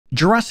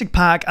Jurassic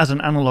Park as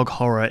an analog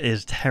horror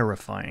is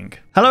terrifying.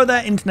 Hello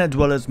there internet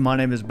dwellers, my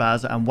name is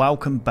Baz and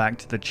welcome back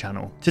to the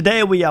channel.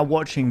 Today we are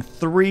watching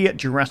 3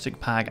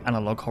 Jurassic Park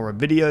analog horror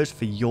videos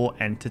for your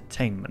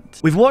entertainment.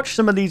 We've watched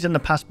some of these in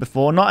the past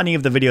before, not any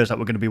of the videos that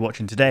we're going to be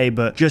watching today,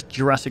 but just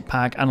Jurassic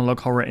Park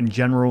analog horror in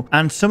general,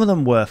 and some of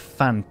them were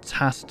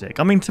fantastic.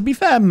 I mean, to be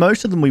fair,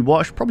 most of them we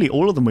watched, probably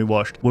all of them we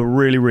watched, were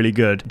really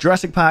good.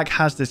 Jurassic Park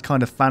has this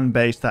kind of fan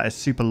base that is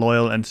super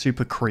loyal and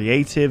super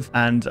creative,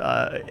 and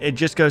it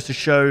just goes to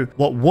show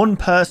what one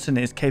person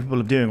is capable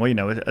of doing, or you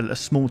know, a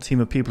small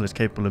team of people is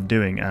capable of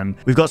doing. And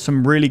we've got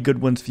some really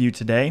good ones for you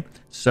today.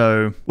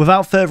 So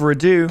without further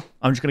ado,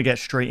 I'm just going to get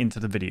straight into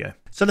the video.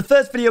 So the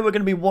first video we're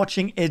going to be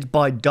watching is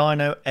by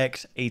Dino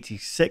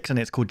X86, and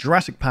it's called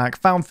Jurassic Park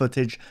Found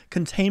Footage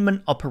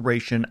Containment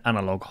Operation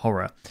Analog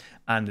Horror.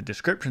 And the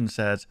description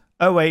says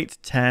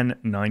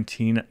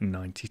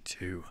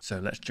 08/10/1992. So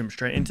let's jump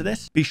straight into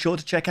this. Be sure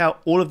to check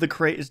out all of the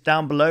creators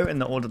down below in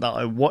the order that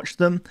I watched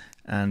them.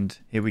 And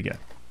here we go.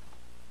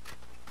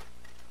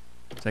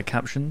 Is there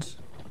captions?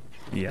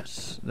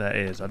 Yes, there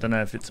is. I don't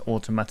know if it's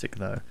automatic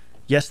though.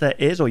 Yes, there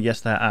is, or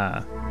yes, there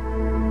are.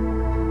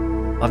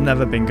 I've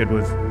never been good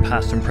with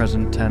past and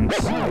present tense.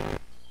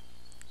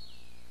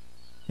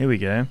 Here we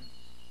go.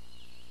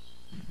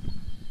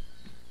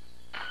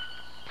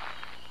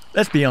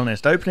 Let's be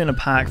honest, opening a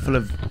pack full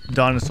of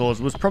dinosaurs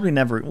was probably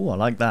never... Oh, I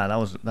like that. That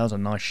was a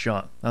nice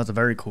shot. That was a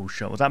very cool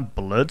shot. Was that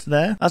blood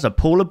there? That's a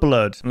pool of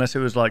blood. Unless it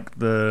was like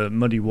the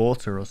muddy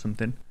water or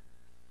something.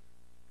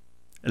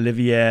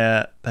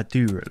 Olivier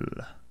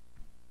Paturel.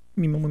 I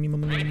mean,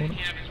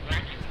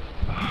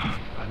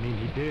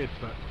 he did,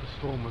 but the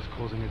storm was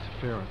causing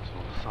interference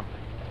or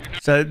something.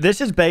 So this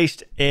is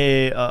based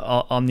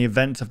on the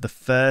events of the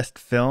first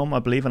film, I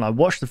believe, and I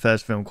watched the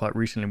first film quite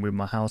recently with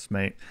my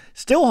housemate.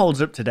 Still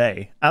holds up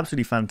today.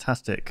 Absolutely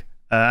fantastic.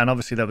 And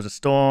obviously there was a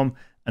storm,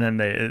 and then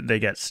they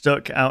get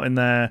stuck out in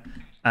there,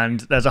 and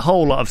there's a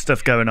whole lot of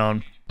stuff going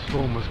on. The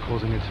storm was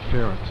causing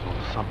interference or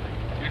something.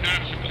 You're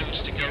not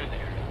supposed to go there.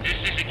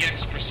 This is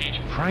against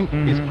procedure. Frank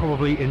is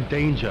probably in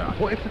danger.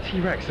 What if the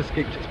T-Rex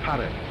escaped its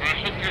paddock? I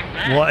hope you're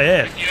right. What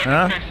if,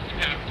 huh?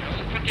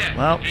 Don't forget,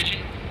 Well,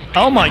 vision.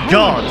 oh my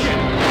god!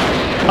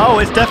 Oh,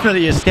 it's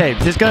definitely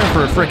escaped. It's going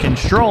for a freaking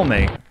stroll,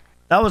 mate.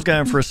 That was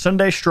going for a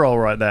Sunday stroll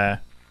right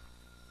there.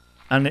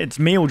 And its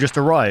meal just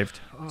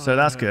arrived. So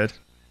that's good.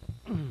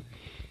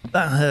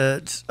 That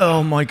hurts.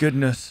 Oh my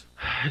goodness.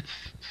 It's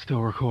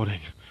still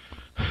recording.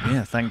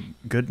 Yeah, thank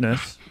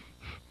goodness.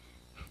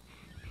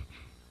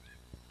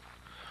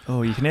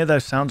 Oh, you can hear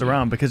those sounds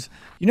around, because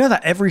you know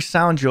that every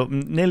sound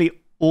nearly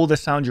all the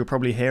sounds you're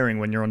probably hearing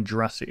when you're on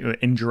Jurassic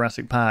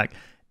Park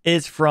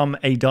is from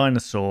a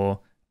dinosaur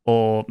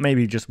or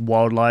maybe just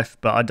wildlife,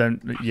 but I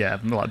don't, yeah,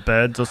 like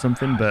birds or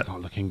something, but... It's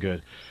not looking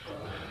good.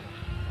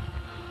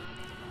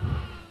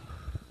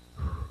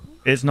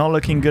 It's not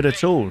looking good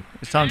at all.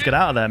 It's time to get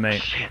out of there,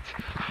 mate. Shit.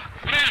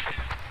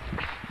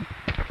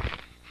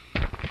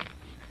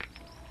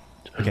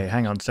 Okay,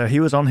 hang on. So he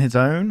was on his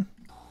own?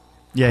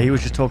 Yeah, he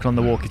was just talking on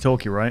the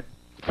walkie-talkie, right?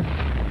 Oh,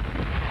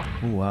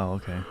 wow,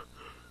 okay.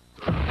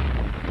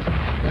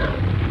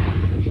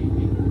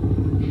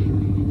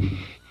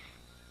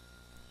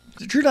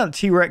 Is it true that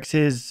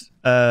T-Rexes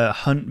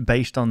hunt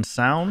based on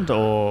sound,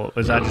 or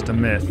is that just a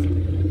myth?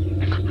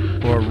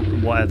 Or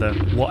whatever.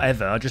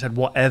 Whatever. I just said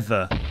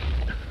whatever.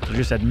 I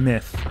just said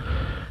myth.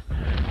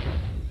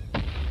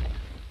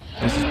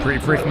 This is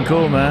pretty freaking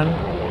cool,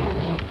 man.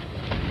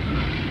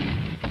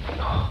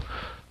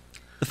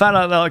 The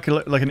fact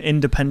that like an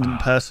independent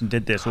person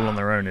did this all on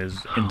their own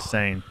is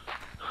insane.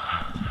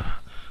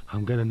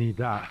 I'm gonna need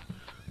that.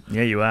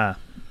 Yeah, you are.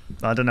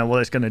 I don't know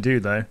what it's gonna do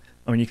though.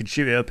 I mean, you could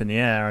shoot it up in the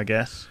air, I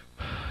guess,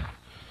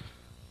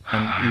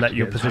 and let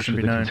your position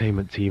be known.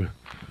 Containment team.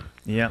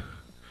 Yeah.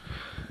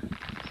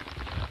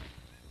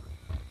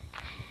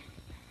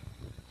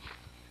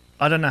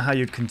 I don't know how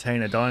you'd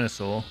contain a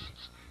dinosaur.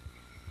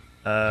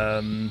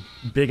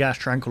 Big ass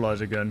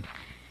tranquilizer gun.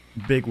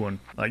 Big one.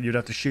 Like, you'd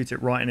have to shoot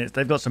it right in its...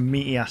 They've got some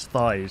meaty ass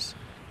thighs.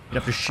 You'd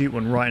have to shoot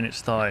one right in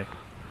its thigh.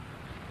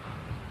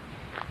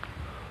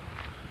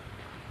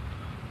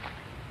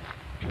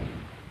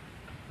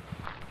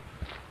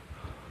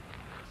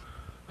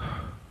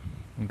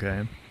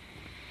 Okay.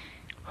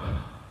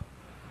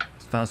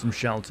 Found some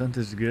shelter.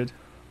 This is good.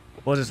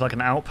 What is this, like an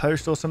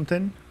outpost or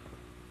something?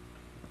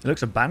 It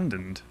looks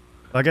abandoned.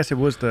 I guess it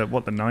was the,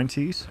 what, the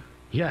 90s?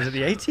 Yes. Is it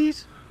the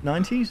 80s?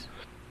 90s?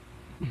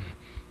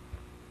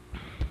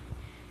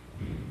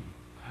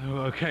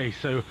 Okay,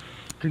 so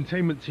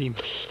containment team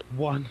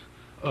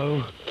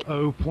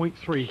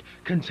 100.3.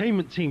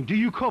 Containment team, do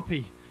you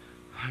copy?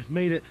 I've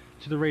made it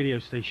to the radio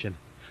station.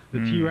 The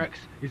T-Rex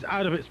is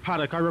out of its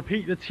paddock. I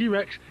repeat, the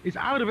T-Rex is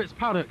out of its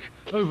paddock.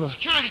 Over.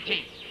 Security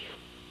team.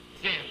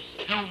 Yes,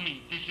 tell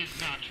me this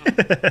is not true.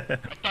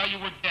 I thought you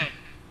were dead.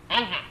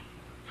 Over.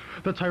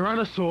 The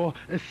Tyrannosaur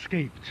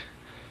escaped.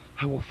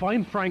 I will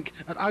find Frank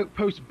at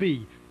Outpost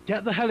B.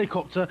 Get the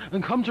helicopter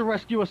and come to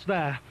rescue us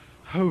there.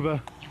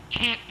 Over. You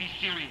can't be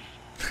serious.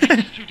 This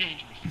is too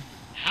dangerous.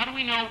 How do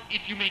we know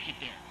if you make it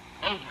there?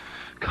 Over.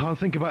 Can't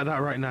think about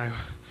that right now.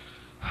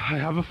 I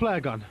have a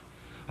flare gun.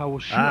 I will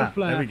shoot a There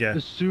flare we go.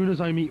 as soon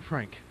as I meet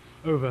Frank.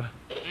 Over.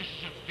 This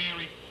is a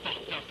very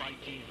fucked up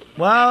idea.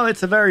 Well,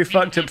 it's a very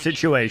fucked up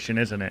situation,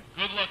 isn't it?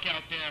 Good luck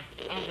out there.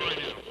 Over and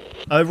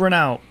out. Over and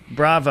out.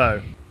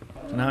 Bravo.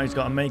 So now he's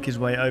got to make his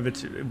way over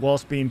to,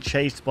 whilst being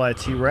chased by a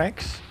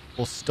T-Rex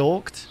or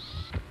stalked.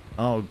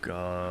 Oh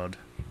god.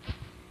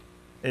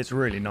 It's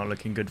really not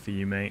looking good for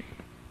you, mate.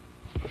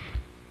 But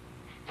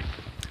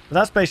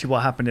that's basically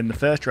what happened in the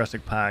first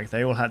Jurassic Park.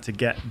 They all had to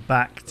get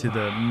back to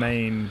the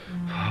main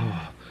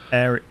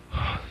area.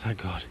 Oh,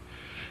 thank God.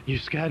 You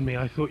scared me.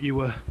 I thought you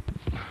were...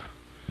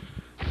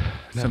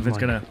 Something's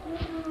gonna...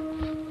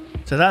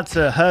 So that's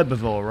a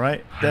herbivore,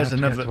 right? There's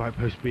another... To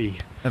Outpost B.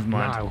 Never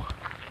mind. Now.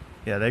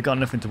 Yeah, they've got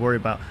nothing to worry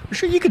about. I'm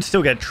sure you could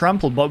still get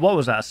trampled by... What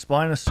was that, a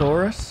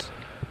Spinosaurus?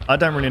 I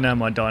don't really know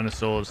my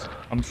dinosaurs.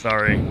 I'm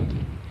sorry.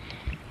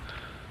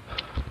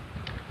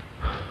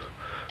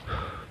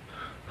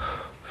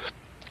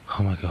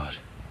 Oh my God.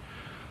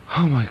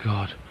 Oh my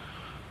God.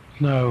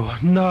 No,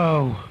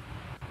 no.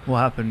 What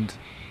happened?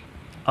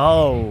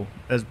 Oh,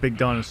 there's big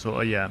dinosaur.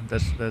 Oh, yeah,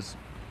 there's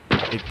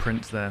big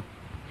prints there.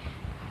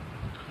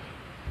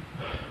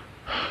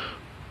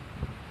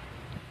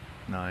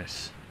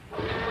 Nice.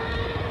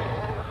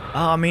 Oh,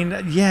 I mean,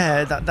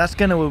 yeah, that's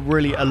going to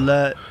really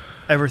alert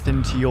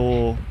everything to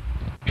your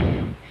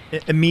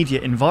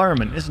immediate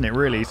environment, isn't it,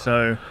 really?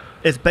 So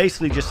it's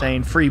basically just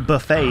saying free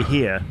buffet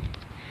here.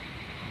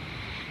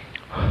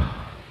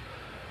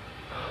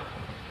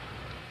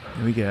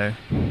 Here we go.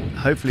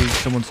 Hopefully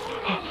someone's...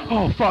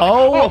 Oh, fuck.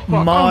 Oh,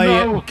 fuck. my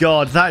Oh, no.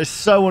 god, that is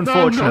so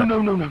unfortunate.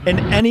 No. In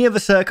any other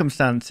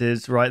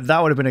circumstances, right,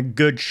 that would have been a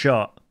good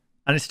shot.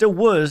 And it still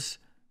was,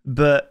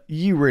 but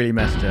you really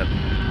messed up.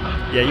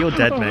 Yeah, you're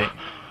dead, mate.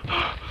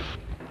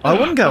 I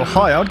wouldn't go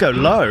high, I'd go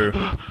low.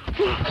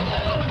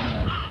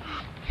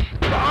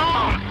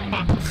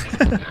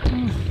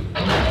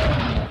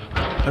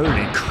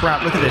 Holy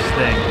crap, look at this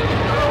thing.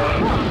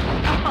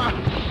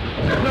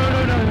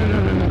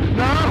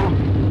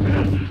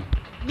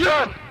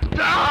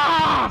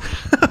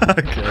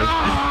 Okay.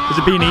 Is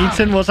it being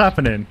eaten? What's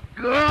happening?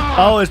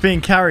 Oh, it's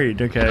being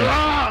carried. Okay.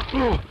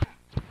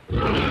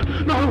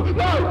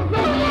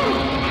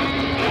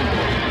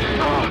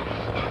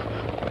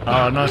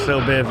 Oh, nice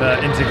little bit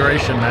of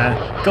integration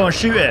there. Go on,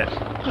 shoot it.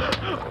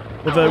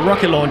 With a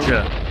rocket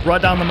launcher.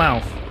 Right down the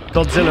mouth.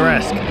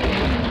 Godzilla-esque.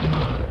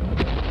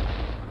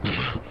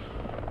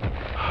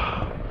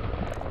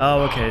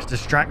 Oh, okay. It's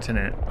distracting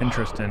it.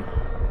 Interesting.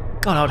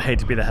 God, I'd hate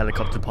to be the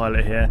helicopter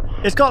pilot here.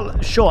 It's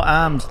got short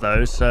arms,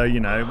 though, so, you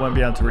know, it won't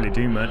be able to really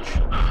do much.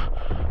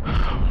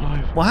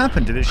 What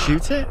happened? Did it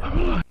shoot it?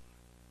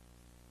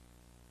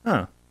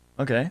 Oh,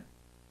 okay.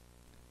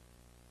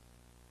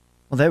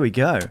 Well, there we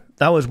go.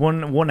 That was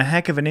one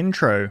heck of an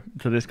intro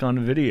to this kind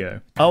of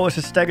video. Oh, it's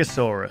a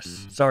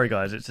Stegosaurus. Sorry,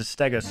 guys, it's a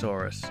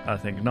Stegosaurus, I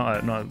think.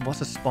 Not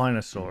what's a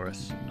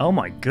Spinosaurus? Oh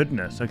my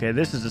goodness. Okay,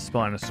 this is a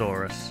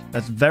Spinosaurus.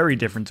 That's very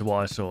different to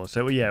what I saw.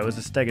 So yeah, it was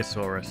a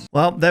Stegosaurus.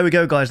 Well, there we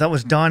go, guys. That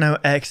was Dino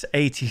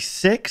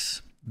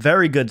X86.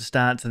 Very good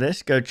start to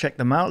this. Go check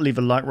them out. Leave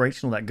a like,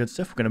 rating, all that good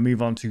stuff. We're going to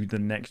move on to the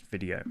next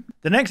video.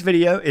 The next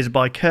video is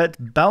by Kurt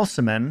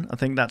Balsamen. I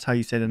think that's how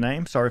you say the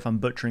name. Sorry if I'm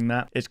butchering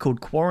that. It's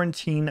called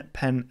Quarantine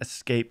Pen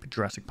Escape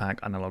Jurassic Park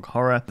Analog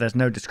Horror. There's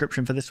no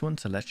description for this one,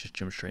 so let's just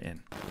jump straight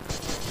in.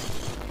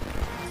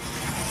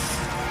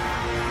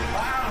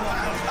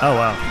 Oh,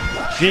 wow.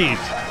 Jeez.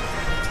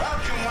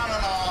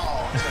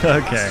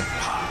 Okay.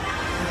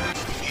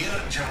 Here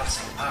at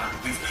Jurassic Park,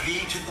 we've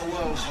created the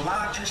world's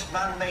largest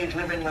man-made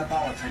living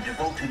laboratory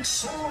devoted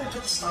solely to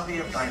the study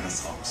of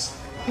dinosaurs.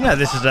 You know,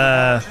 this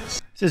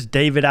is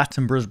David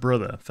Attenborough's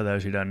brother, for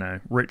those who don't know,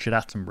 Richard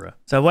Attenborough.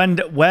 So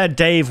where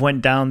Dave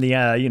went down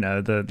the, you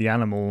know, the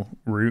animal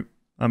route,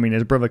 I mean,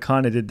 his brother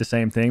kind of did the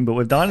same thing, but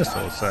with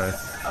dinosaurs, so...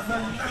 A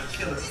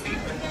miraculous feat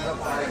of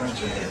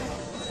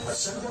bioengineering. A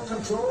central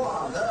control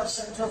on their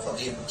center for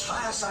the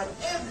entire site.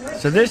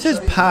 So this is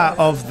part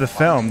of the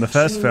film, the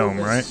first film,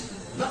 right?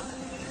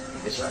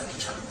 It's like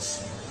chance.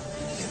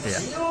 In the Yeah.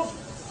 field,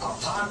 our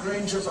park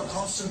rangers are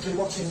constantly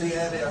watching the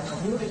area,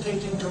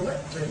 communicating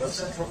directly with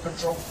central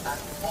control at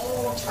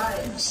all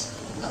times,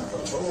 and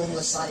patrolling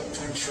the site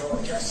to ensure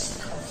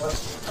guest comfort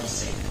and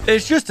safety.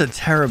 It's just a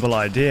terrible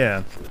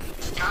idea.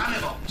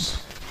 Carnivores,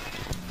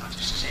 not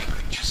to say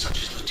creatures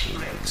such as the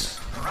T-Rex,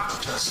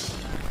 raptors,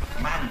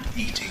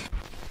 man-eating.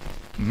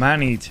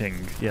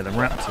 Man-eating. Yeah, the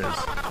raptors.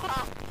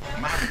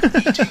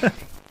 Man-eating.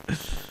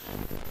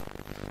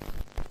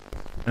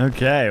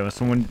 Okay, well,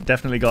 someone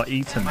definitely got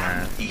eaten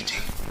there.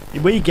 Man-eating.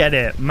 We get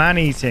it.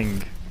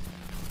 Man-eating.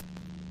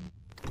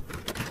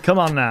 Come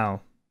on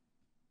now.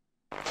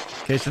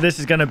 Okay, so this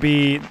is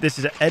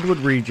Edward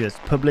Regis,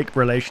 Public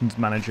Relations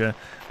Manager.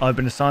 I've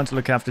been assigned to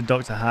look after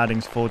Dr.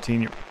 Harding's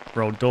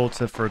 14-year-old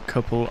daughter for a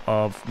couple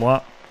of,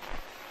 what?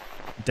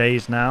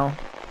 Days now.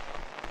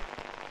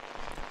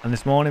 And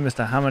this morning,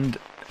 Mr. Hammond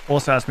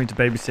also asked me to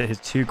babysit his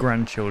 2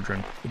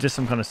 grandchildren. It's just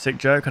some kind of sick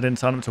joke. I didn't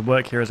sign up to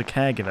work here as a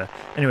caregiver.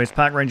 Anyways,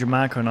 Park Ranger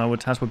Marco and I were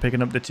tasked with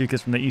picking up the 2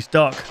 kids from the East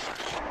Dock.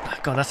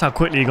 God, that's how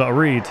quickly you got to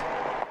read.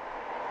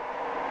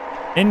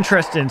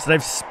 Interesting. So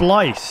they've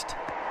spliced.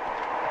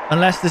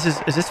 Unless this is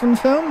this from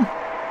film?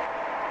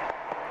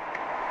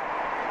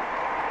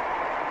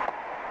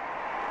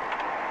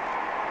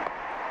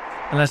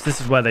 Unless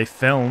this is where they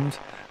filmed.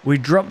 We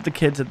dropped the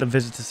kids at the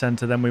visitor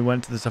center, then we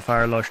went to the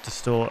Safari Lodge to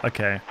store.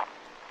 Okay.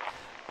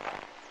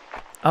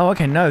 Oh,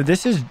 okay. No,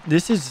 this is.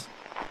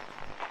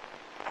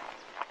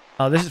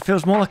 Oh, this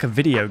feels more like a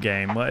video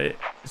game.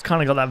 It's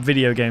kind of got that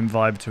video game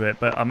vibe to it,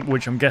 but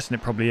which I'm guessing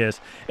it probably is.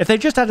 If they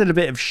just added a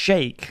bit of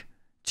shake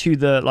to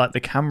the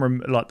camera,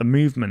 like the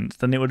movements,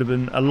 then it would have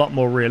been a lot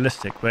more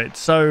realistic. But it's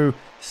so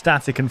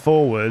static and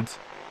forward,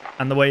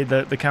 and the way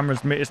that the camera's,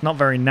 it's not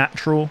very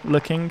natural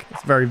looking.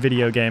 It's very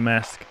video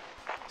game-esque.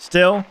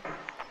 Still,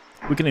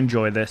 we can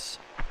enjoy this.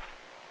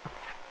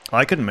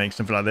 I couldn't make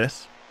something like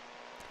this.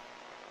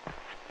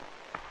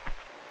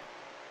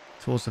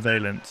 Tour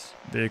surveillance.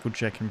 Vehicle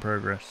check in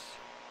progress.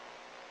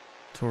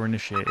 Tour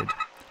initiated.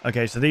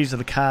 Okay, so these are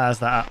the cars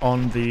that are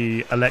on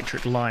the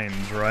electric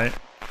lines, right?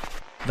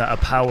 That are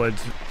powered,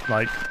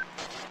 like,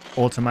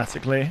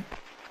 automatically.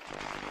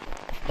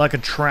 Like a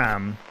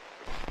tram.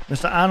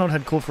 Mr. Arnold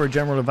had called for a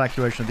general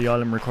evacuation of the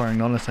island requiring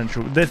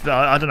non-essential...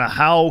 I don't know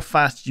how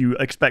fast you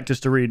expect us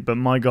to read, but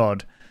my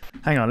god.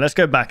 Hang on, let's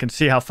go back and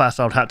see how fast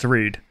I would have to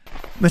read.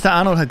 Mr.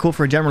 Arnold had called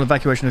for a general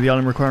evacuation of the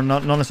island requiring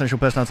non-essential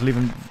personnel to leave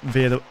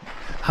via the...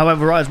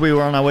 However, as we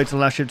were on our way to the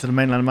last ship to the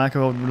mainland,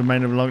 Marco would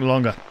remain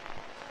longer.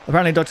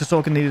 Apparently, Dr.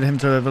 Sorkin needed him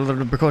to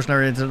a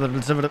precautionary...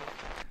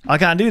 I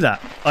can't do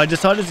that. I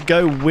decided to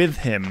go with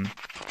him.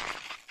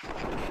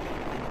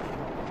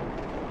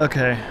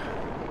 Okay.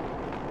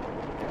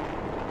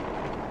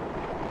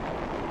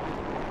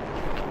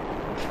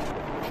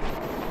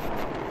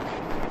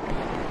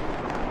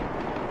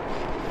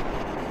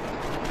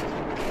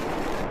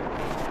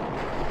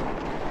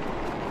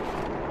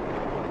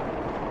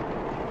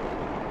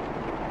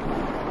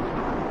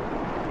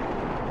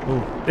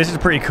 Ooh, this is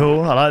pretty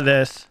cool. I like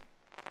this.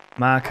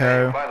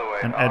 Marco Hey, by the way,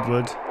 and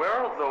Edward. Where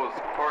are those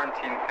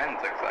quarantine pens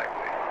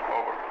exactly?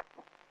 Over.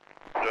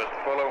 Just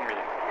follow me.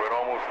 We're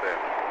almost there.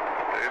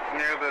 It's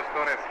near the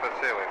storage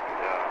facility.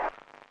 Yeah.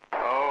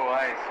 Oh,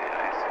 I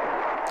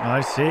see.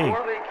 I see. Who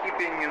are they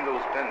keeping in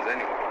those pens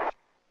anyway?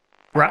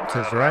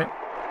 Raptors, right?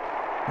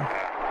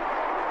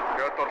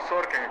 Dr.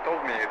 Sorkin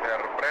told me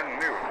they're brand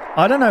new.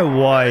 I don't know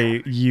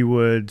why you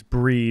would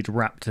breed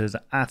raptors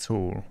at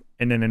all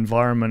in an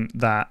environment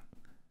that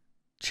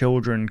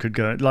children could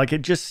go. Like,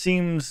 it just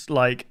seems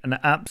like an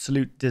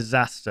absolute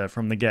disaster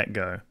from the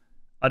get-go.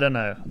 I don't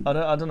know. I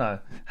don't know.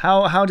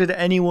 How did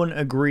anyone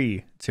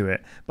agree to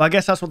it? But I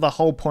guess that's what the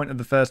whole point of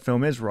the first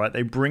film is, right?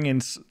 They bring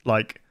in,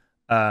 like,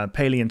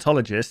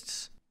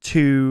 paleontologists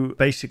to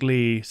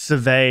basically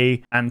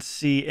survey and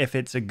see if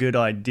it's a good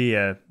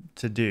idea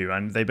to do.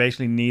 And they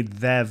basically need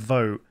their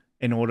vote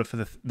in order for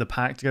the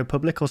pack to go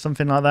public or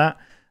something like that.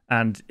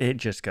 And it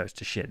just goes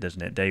to shit,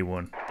 doesn't it? Day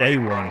one. Day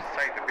one.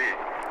 Site to be.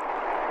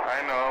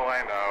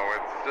 I know.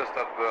 It's just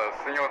that the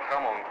Senor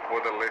Hammond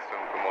wouldn't listen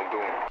to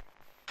Muldoon.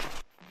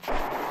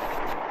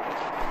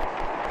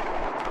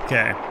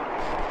 Okay.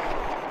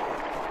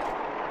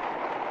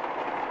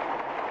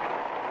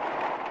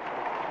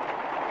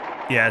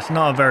 Yeah, it's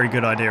not a very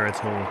good idea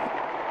at all.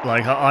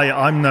 Like,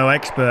 I'm no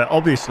expert,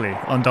 obviously,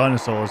 on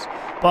dinosaurs,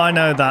 but I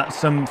know that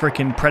some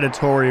freaking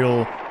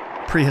predatorial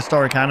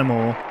prehistoric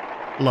animal,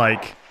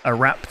 like a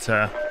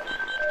raptor,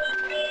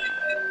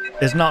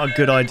 is not a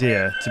good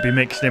idea to be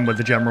mixed in with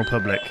the general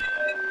public.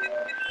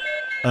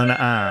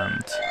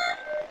 Unarmed.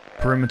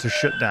 Perimeter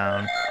shut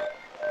down.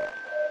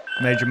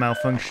 Major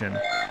malfunction.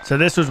 So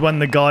this was when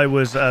the guy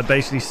was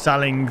basically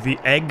selling the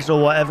eggs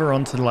or whatever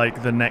onto,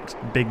 like, the next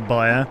big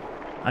buyer.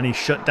 And he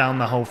shut down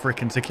the whole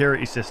freaking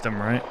security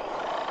system, right?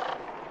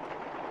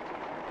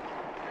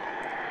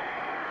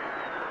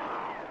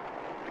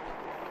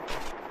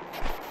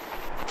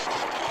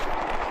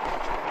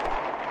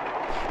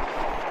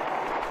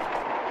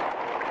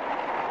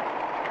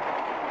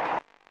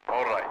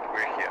 Alright,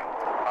 we're here.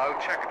 I'll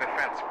check the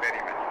fence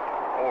perimeter.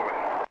 Over.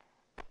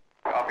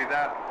 Copy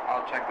that.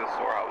 I'll check the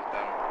storehouse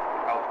then.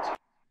 Out.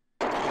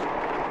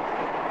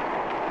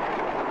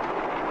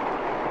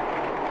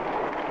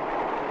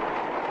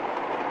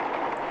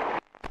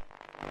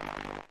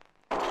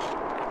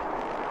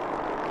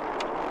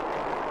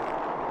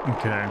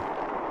 Okay.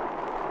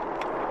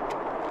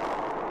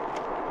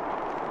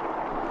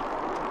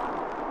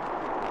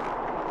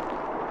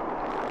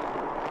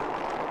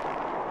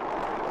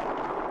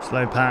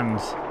 Slow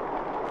pans. Is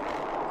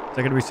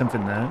there going to be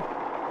something there?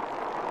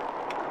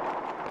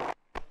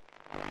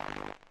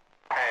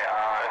 Hey,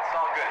 it's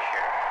all good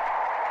here.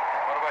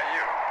 What about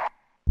you?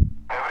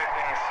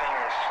 Everything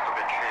seems to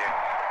be clear.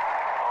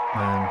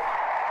 Although,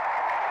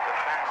 the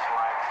fence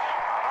lights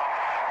are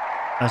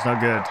off. That's not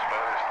good. Very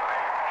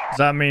strange. Does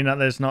that mean that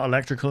there's not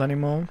electrical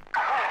anymore?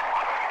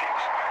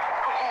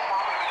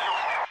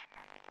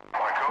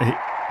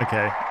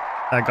 Okay,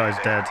 that guy's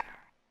dead.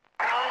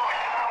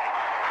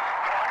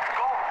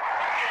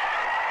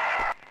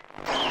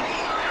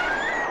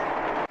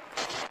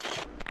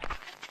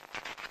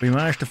 We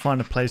managed to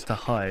find a place to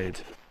hide.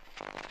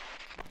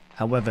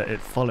 However, it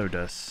followed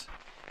us.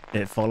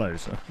 It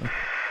follows.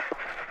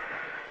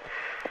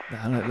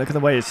 Look at the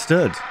way it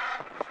stood.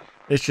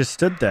 It's just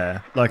stood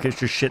there, like it's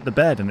just shit the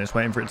bed and it's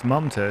waiting for its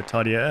mum to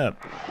tidy it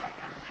up.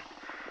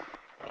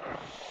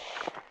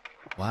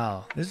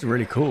 Wow, this is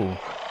really cool.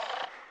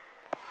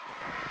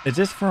 Is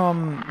this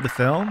from the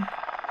film?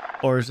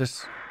 Or is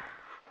this...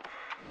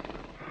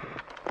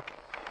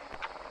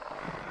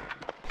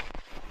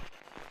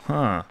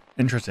 Huh,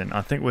 interesting.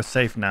 I think we're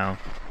safe now.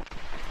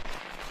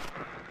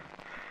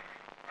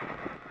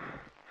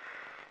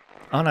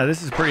 Oh no,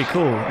 this is pretty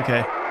cool.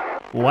 Okay.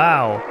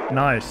 Wow,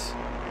 nice.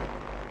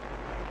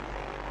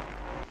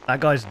 That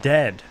guy's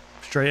dead.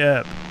 Straight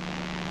up.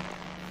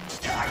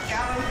 I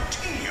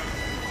guarantee you,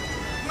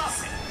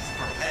 nothing's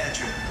prepared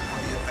you for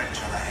the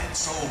adventure ahead.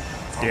 So,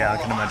 for Yeah, I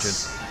all can of imagine.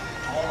 us,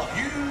 to all of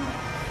you,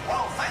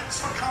 well, thanks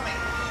for coming.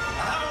 And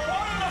have a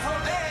wonderful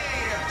day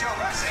at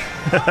Jurassic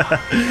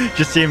Park.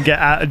 Just see him get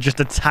out, just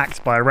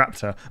attacked by a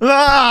raptor.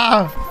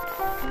 Ah!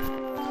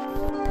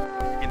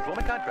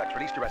 Employment contracts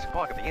released Jurassic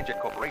Park of the InGen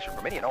Corporation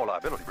from any and all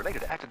liability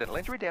related to accidental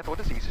injury, death, or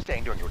disease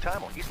sustained during your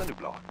time on Isla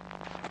Nublar.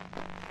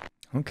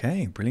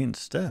 Okay, brilliant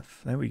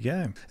stuff. There we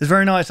go. It's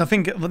very nice. I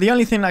think the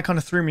only thing that kind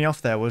of threw me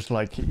off there was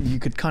like you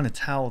could kind of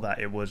tell that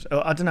it was.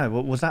 I don't know.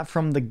 Was that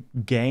from the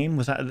game?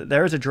 Was that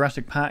there is a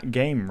Jurassic Park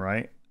game,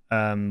 right?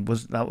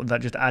 Was that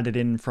just added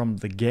in from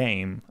the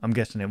game? I'm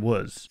guessing it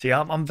was. See,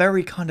 I'm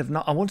very kind of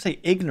not. I won't say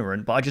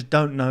ignorant, but I just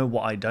don't know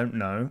what I don't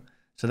know.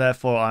 So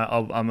therefore,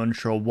 I'm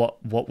unsure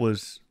what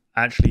was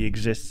actually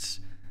exists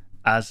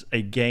as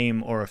a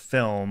game or a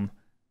film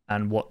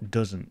and what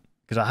doesn't.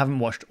 Because I haven't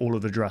watched all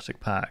of the Jurassic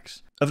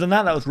Parks. Other than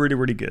that, that was really,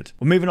 really good.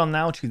 We're moving on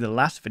now to the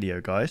last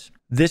video, guys.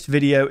 This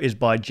video is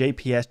by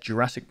JPS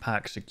Jurassic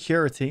Park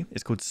Security.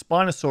 It's called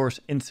Spinosaurus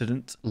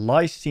Incident,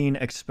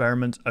 Lysine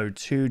Experiment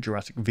 02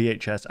 Jurassic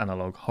VHS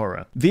Analog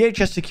Horror.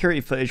 VHS security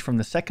footage from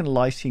the second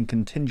Lysine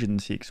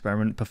contingency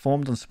experiment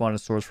performed on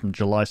Spinosaurus from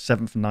July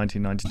 7th,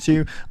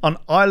 1992 on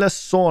Isla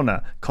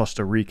Sorna,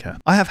 Costa Rica.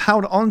 I have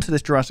held on to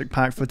this Jurassic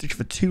Park footage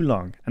for too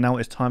long, and now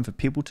it's time for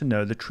people to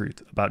know the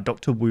truth about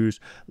Dr. Wu's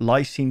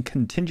Lysine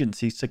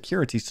contingency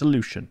security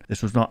solution.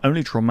 This was not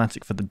only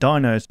traumatic for the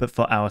dinos, but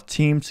for our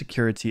team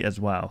security as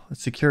well.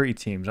 Security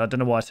teams. I don't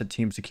know why I said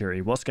team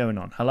security. What's going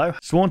on? Hello?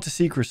 Sworn to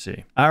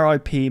secrecy.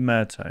 R.I.P.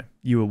 Murto.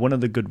 You were one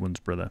of the good ones,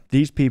 brother.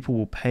 These people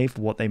will pay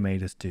for what they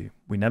made us do.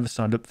 We never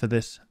signed up for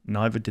this.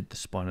 Neither did the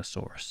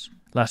Spinosaurus.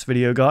 Last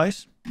video,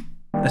 guys.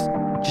 Let's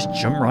just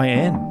jump right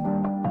in.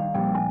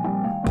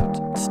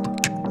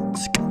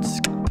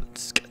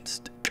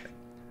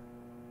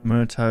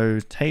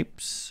 Murto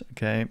tapes.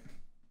 Okay.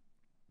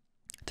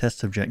 Test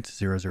subject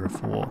 004.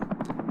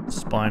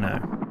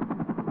 Spino.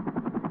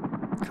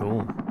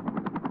 Cool.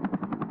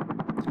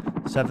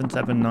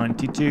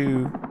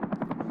 7792.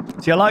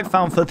 See, I like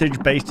found footage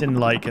based in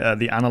like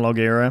the analog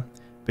era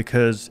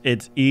because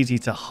it's easy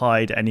to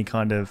hide any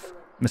kind of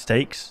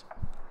mistakes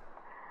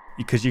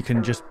because you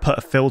can just put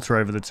a filter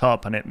over the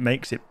top and it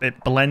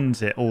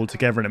blends it all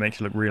together and it makes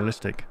it look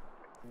realistic.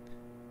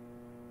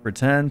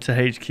 Return to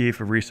HQ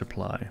for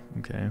resupply.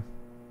 Okay.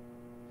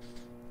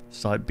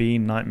 Site B,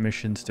 night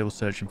mission, still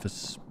searching for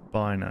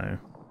Spino.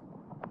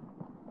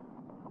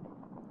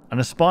 And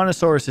a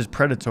Spinosaurus is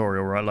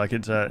predatorial, right? Like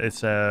is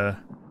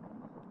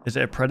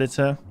it a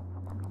predator?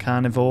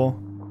 Carnivore?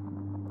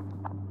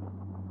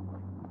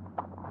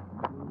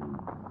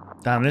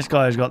 Damn, this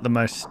guy's got the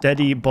most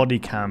steady body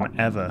cam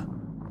ever.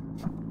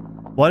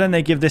 Why don't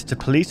they give this to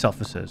police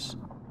officers?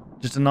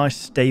 Just a nice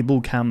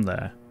stable cam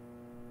there.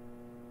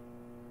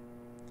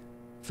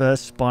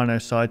 First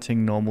Spino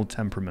sighting, normal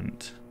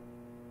temperament.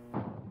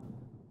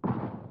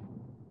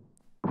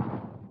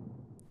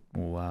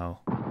 Wow.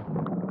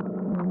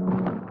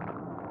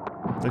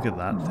 Look at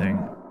that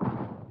thing.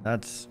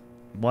 That's...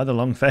 Why the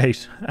long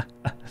face?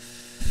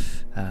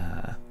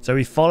 So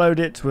he followed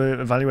it to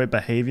evaluate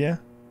behavior.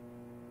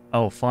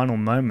 Oh, final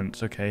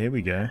moments. Okay, here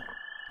we go.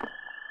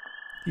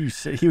 He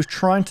was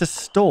trying to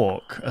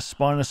stalk a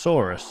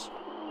Spinosaurus.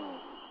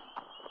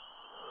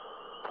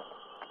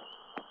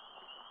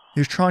 He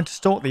was trying to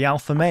stalk the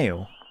alpha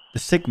male. The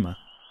Sigma.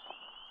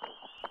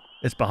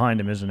 It's behind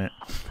him, isn't it?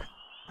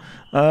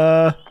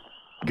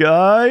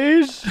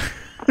 Guys?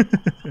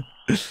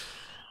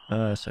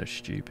 So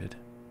stupid.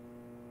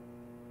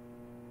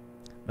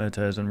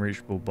 Murto is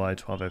unreachable by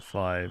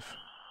 12:05.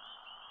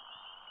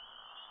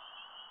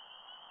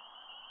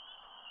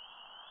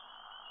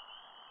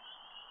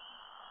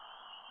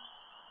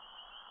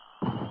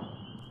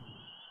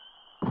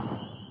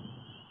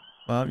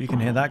 Well, you can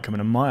hear that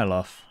coming a mile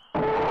off.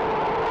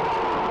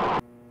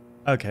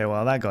 Okay,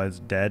 well, that guy's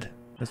dead.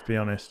 Let's be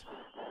honest.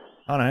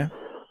 Oh no.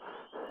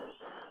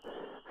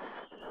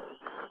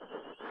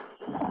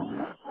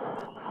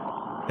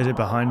 Is it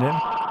behind him?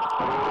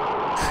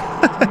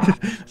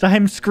 Is that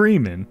him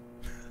screaming?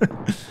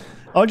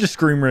 I'll just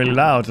scream really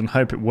loud and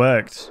hope it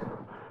worked.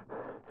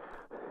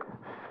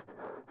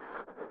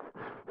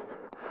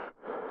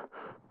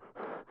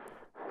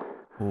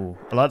 Ooh,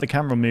 I like the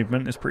camera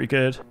movement. It's pretty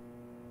good.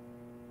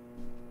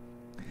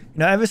 You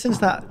know, ever since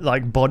that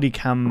like body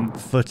cam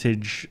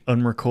footage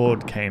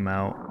unrecord came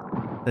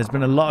out, there's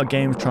been a lot of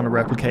games trying to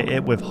replicate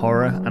it with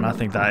horror, and I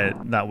think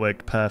that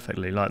worked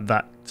perfectly. Like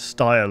that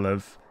style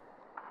of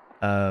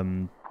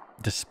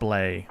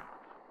display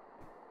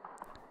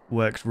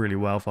works really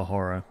well for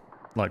horror,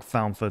 like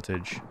found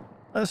footage.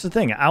 That's the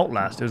thing.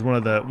 Outlast is one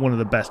of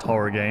the best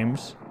horror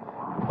games.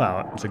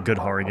 Well, it's a good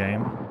horror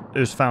game. It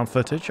was found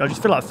footage. I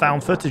just feel like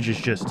found footage is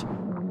just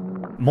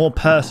more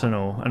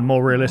personal and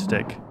more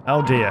realistic.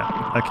 Oh dear.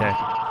 Okay.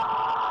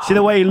 See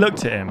the way he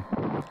looked at him?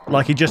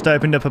 Like he just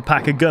opened up a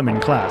pack of gum in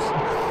class.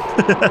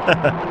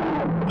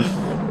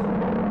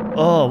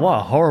 Oh, what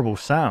a horrible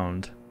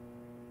sound.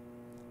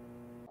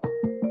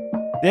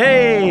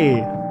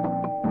 Yay!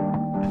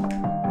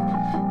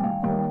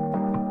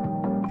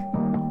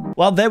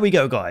 Well, there we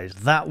go, guys.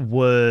 That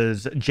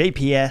was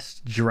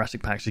JPS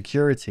Jurassic Park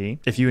Security.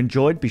 If you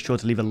enjoyed, be sure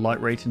to leave a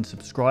like, rate, and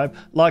subscribe.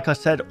 Like I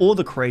said, all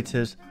the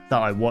creators that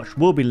I watched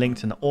will be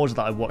linked in the order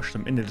that I watched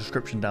them in the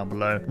description down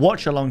below.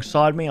 Watch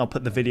alongside me. I'll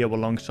put the video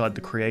alongside the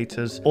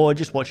creators, or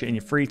just watch it in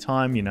your free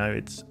time. You know,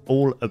 it's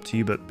all up to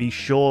you, but be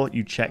sure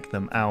you check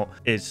them out.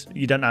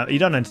 You don't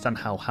understand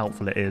how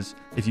helpful it is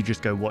if you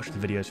just go watch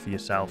the videos for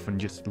yourself and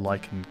just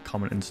like and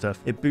comment and stuff.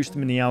 It boosts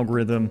them in the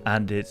algorithm,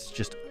 and it's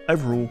just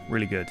overall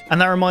really good.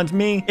 And that reminds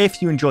me,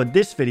 if you enjoyed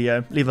this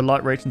video, leave a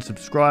like, rate, and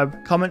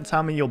subscribe. Comment,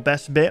 tell me your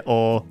best bit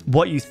or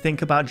what you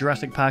think about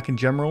Jurassic Park in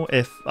general.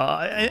 If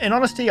in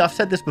honesty, I've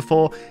said this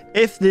before,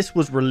 if this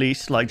was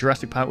released, like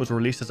Jurassic Park was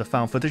released as a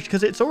found footage,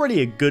 because it's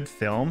already a good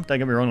film, don't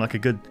get me wrong, like a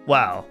good,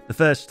 wow, the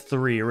first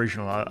 3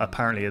 original are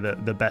apparently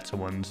the better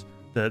ones.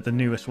 The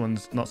newest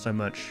ones, not so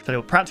much.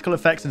 So practical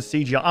effects and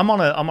CGI. I'm on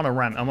a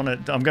rant.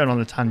 I'm going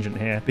on a tangent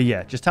here. But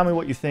yeah, just tell me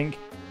what you think.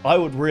 I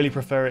would really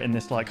prefer it in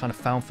this like kind of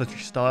found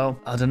footage style.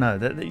 I don't know.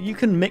 You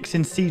can mix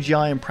in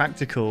CGI and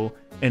practical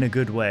in a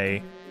good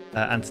way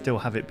and still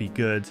have it be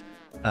good.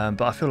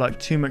 But I feel like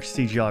too much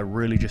CGI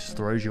really just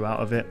throws you out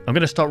of it. I'm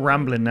going to stop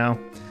rambling now.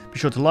 Be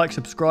sure to like,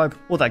 subscribe,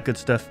 all that good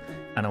stuff.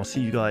 And I'll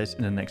see you guys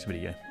in the next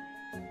video.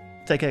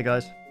 Take care,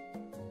 guys.